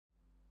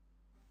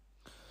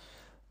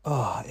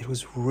it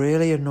was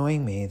really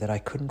annoying me that I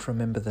couldn't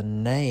remember the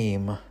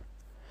name. I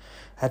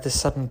had this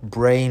sudden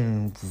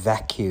brain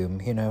vacuum,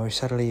 where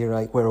suddenly you're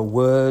like, where a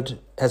word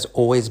has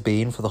always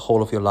been for the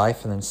whole of your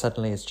life, and then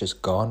suddenly it's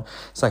just gone.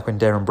 It's like when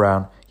Darren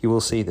Brown, you will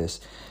see this,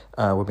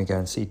 when we go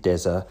and see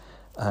Deza,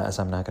 as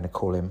I'm now going to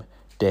call him,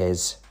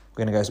 Des.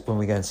 We're going to go when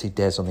we go and see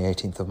Des on the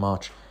 18th of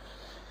March.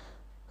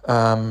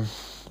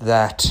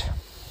 That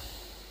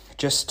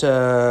just,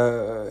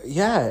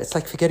 it's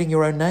like forgetting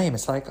your own name.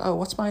 It's like, oh,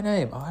 what's my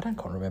name? Oh, I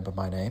can't remember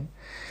my name.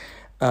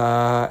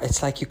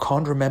 It's like you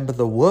can't remember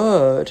the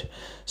word.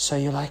 So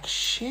you're like,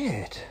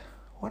 shit,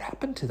 what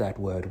happened to that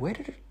word? Where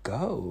did it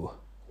go?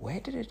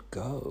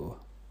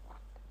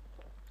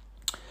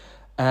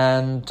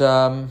 And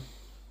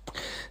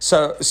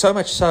so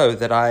much so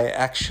that I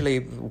actually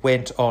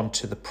went on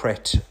to the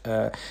Pret,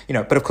 but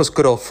of course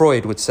good old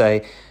Freud would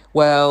say,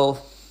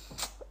 well,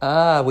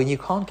 when you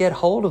can't get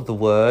hold of the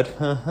word,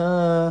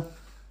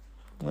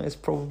 there's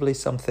probably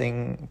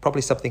something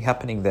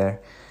happening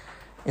there,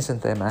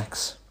 isn't there,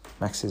 Max?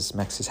 Max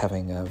is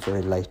having a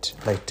very late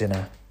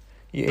dinner.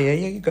 Yeah,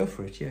 you go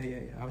for it. Yeah.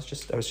 I was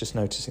just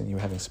noticing you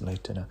were having some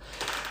late dinner,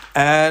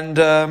 and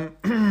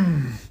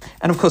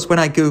of course when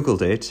I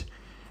googled it,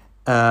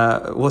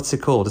 what's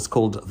it called? It's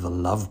called the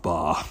Love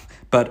Bar,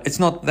 but that's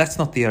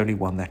not the only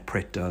one that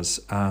Pret does.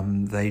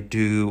 They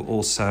do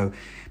also.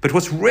 But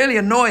what's really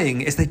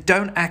annoying is they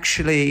don't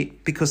actually,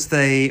 because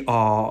they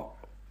are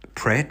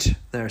Pret,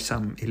 they're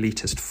some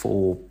elitist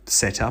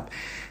setup,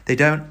 they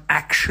don't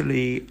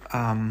actually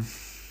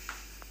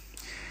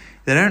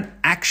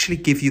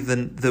give you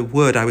the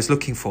word I was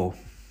looking for.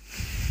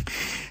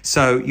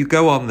 So you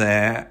go on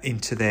there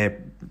into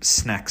their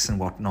snacks and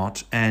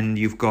whatnot, and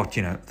you've got,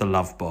 the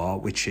Love Bar,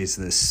 which is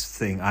this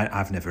thing.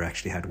 I've never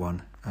actually had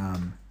one.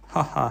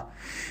 I've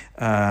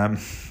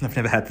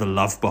never had the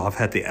Love Bar. I've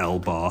had the L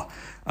Bar.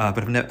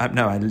 But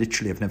I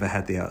literally have never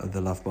had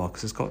the Love Bar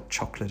because it's got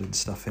chocolate and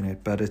stuff in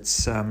it. But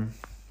it's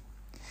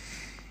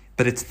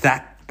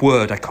that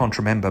word I can't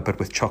remember, but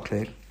with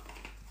chocolate.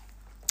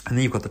 And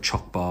then you've got the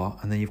Choc Bar,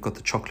 and then you've got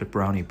the Chocolate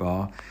Brownie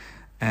Bar,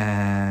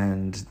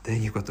 and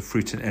then you've got the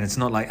fruit, and it's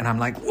not like. And I'm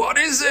like, what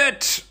is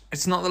it?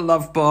 It's not the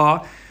Love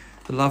Bar.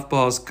 The Love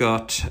Bar's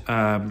got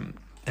an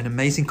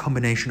amazing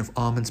combination of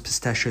almonds,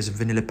 pistachios, and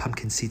vanilla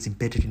pumpkin seeds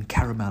embedded in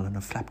caramel and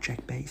a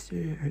flapjack base.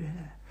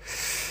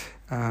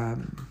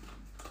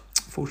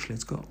 Fortunately,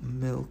 it's got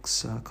milk,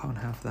 so I can't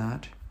have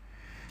that.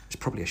 It's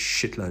probably a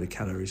shitload of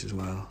calories as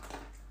well.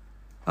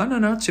 Oh, no,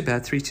 not too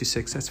bad.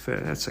 326, that's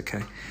fair. That's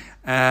okay.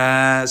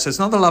 So it's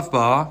not the Love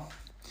Bar,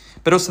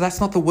 but also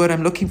that's not the word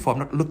I'm looking for. I'm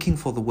not looking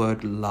for the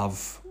word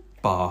Love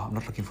Bar. I'm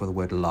not looking for the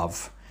word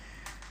love.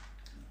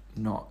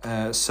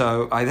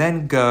 So I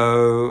then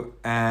go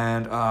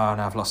and... Oh,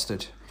 no, I've lost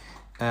it.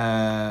 So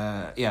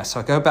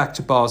I go back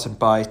to Bars and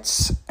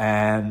Bites,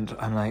 and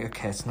I'm like,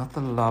 okay, it's not the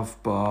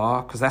Love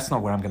Bar, because that's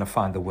not where I'm going to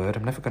find the word.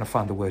 I'm never going to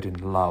find the word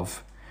in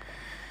love.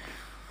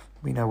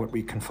 We know what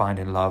we can find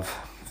in love: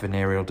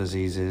 venereal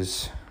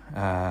diseases,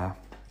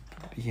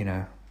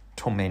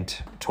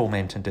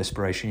 torment and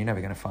desperation. You're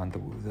never going to find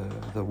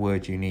the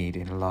word you need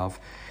in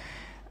love.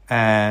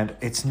 And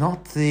it's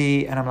not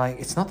and I'm like,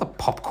 it's not the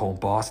popcorn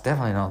bar. It's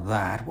definitely not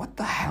that. What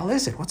the hell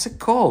is it? What's it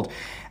called?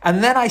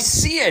 And then I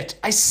see it,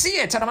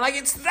 and I'm like,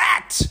 it's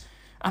that.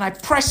 And I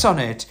press on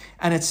it,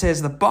 and it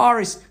says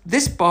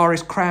this bar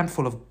is crammed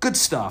full of good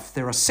stuff.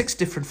 There are 6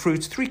 different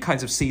fruits, 3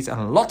 kinds of seeds,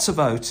 and lots of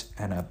oats,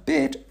 and a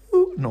bit,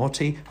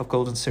 naughty, of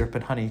golden syrup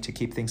and honey to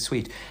keep things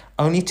sweet.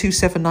 Only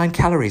 279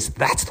 calories.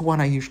 That's the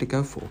one I usually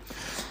go for.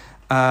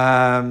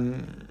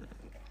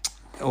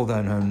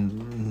 Although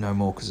no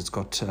more, because it's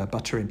got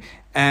butter in.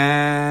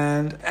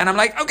 And I'm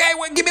like, okay,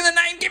 well, give me the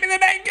name.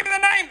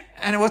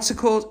 And what's it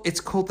called? It's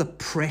called the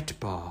Pret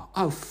Bar.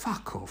 Oh,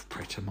 fuck off,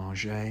 Pret a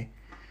Manger.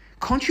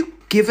 Can't you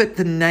give it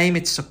the name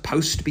it's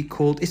supposed to be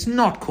called? It's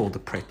not called the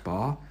Pret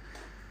Bar.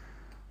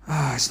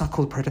 It's not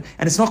called Pret,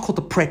 and it's not called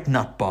the Pret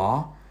Nut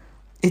Bar.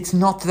 It's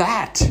not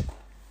that.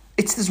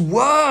 It's this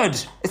word.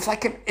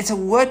 It's a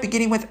word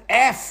beginning with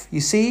F.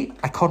 You see,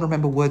 I can't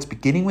remember words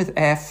beginning with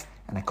F.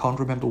 And I can't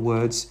remember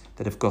words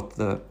that have got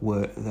the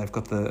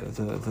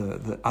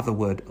other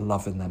word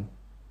love in them.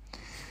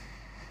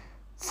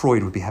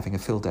 Freud would be having a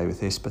field day with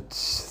this, but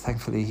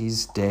thankfully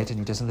he's dead and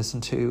he doesn't listen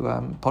to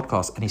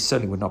podcasts. And he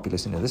certainly would not be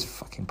listening to this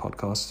fucking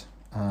podcast.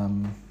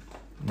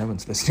 No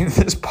one's listening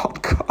to this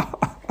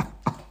podcast.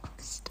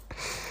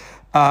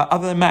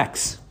 Other than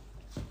Max.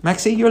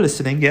 Maxie, you're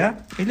listening,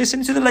 yeah? Are you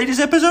listening to the latest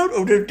episode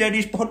of the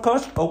Daddy's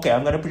podcast? Okay,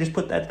 I'm going to just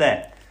put that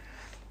there.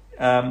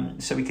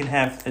 So we can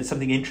have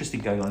something interesting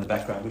going on in the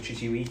background, which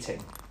is you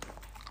eating.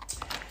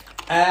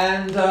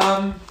 And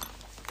I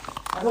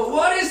thought,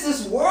 what is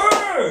this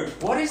word?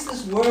 What is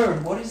the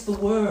word?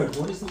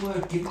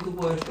 Give me the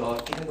word,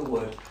 God. Give me the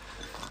word.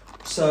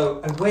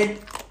 So I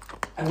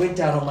went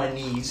down on my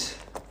knees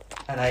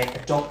and I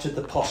adopted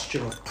the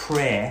posture of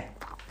prayer.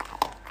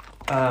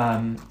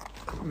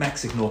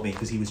 Max ignored me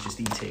because he was just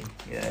eating.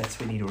 Yeah, that's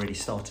when he'd already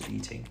started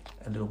eating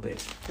a little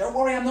bit. Don't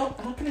worry, I'm not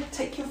going to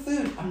take your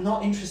food. I'm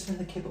not interested in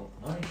the kibble.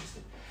 I'm not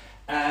interested.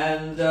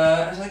 And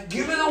I was like,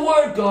 give me the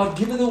word, God,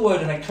 give me the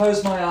word. And I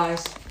closed my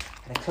eyes,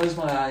 and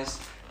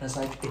it's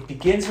like, it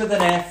begins with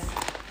an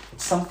F,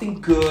 it's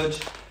something good,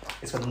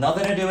 it's got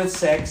nothing to do with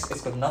sex,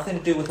 it's got nothing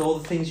to do with all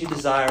the things you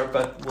desire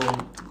but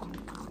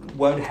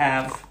won't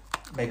have,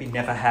 maybe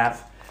never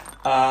have.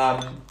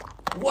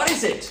 What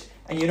is it?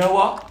 And you know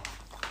what?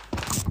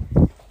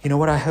 You know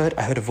what I heard?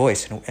 I heard a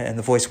voice, and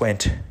the voice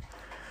went,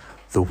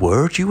 the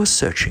word you were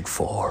searching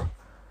for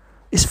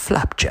is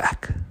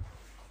flapjack.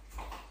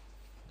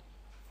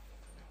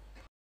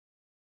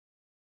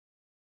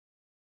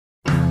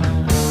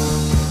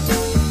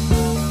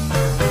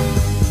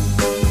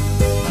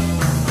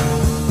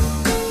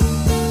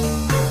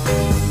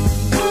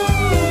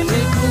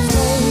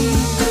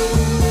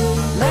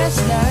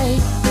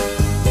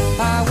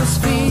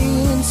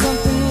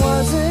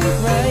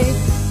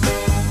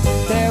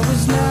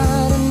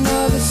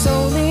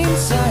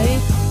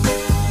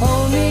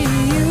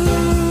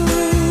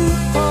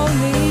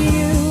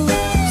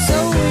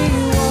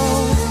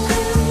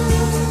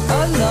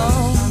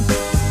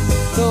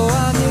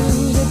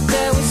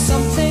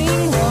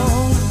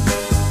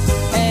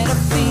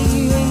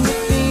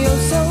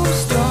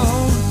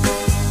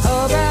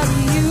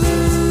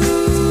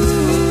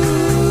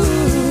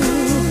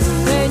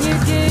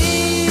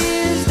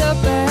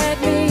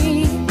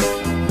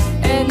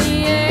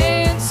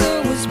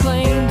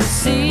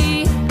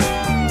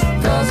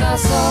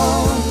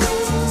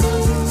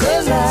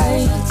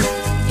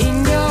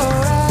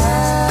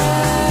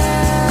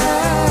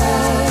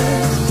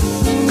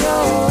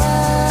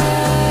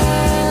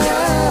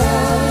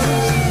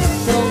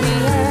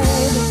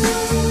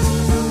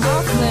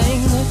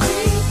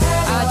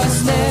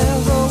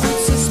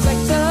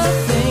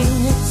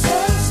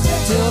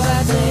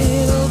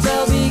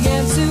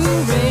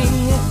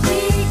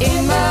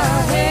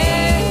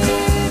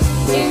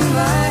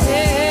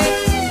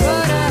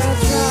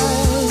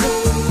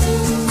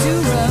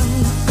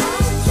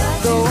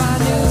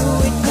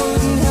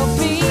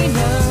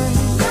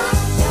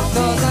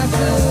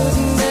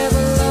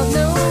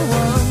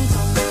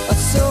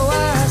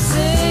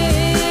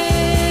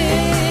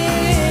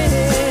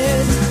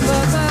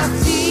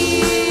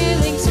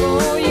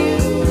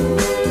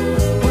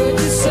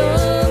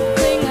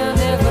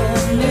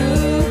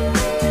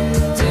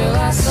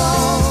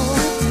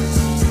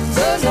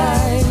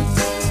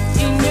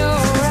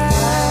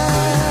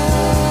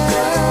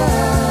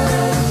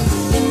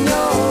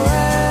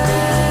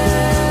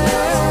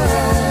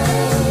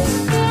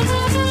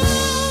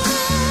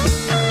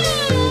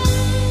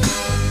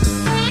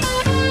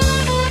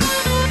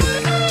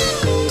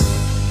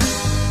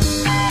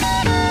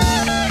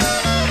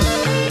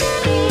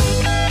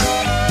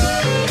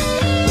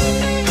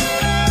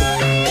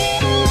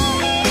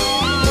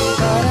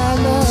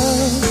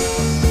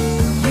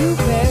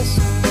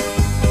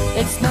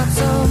 It's not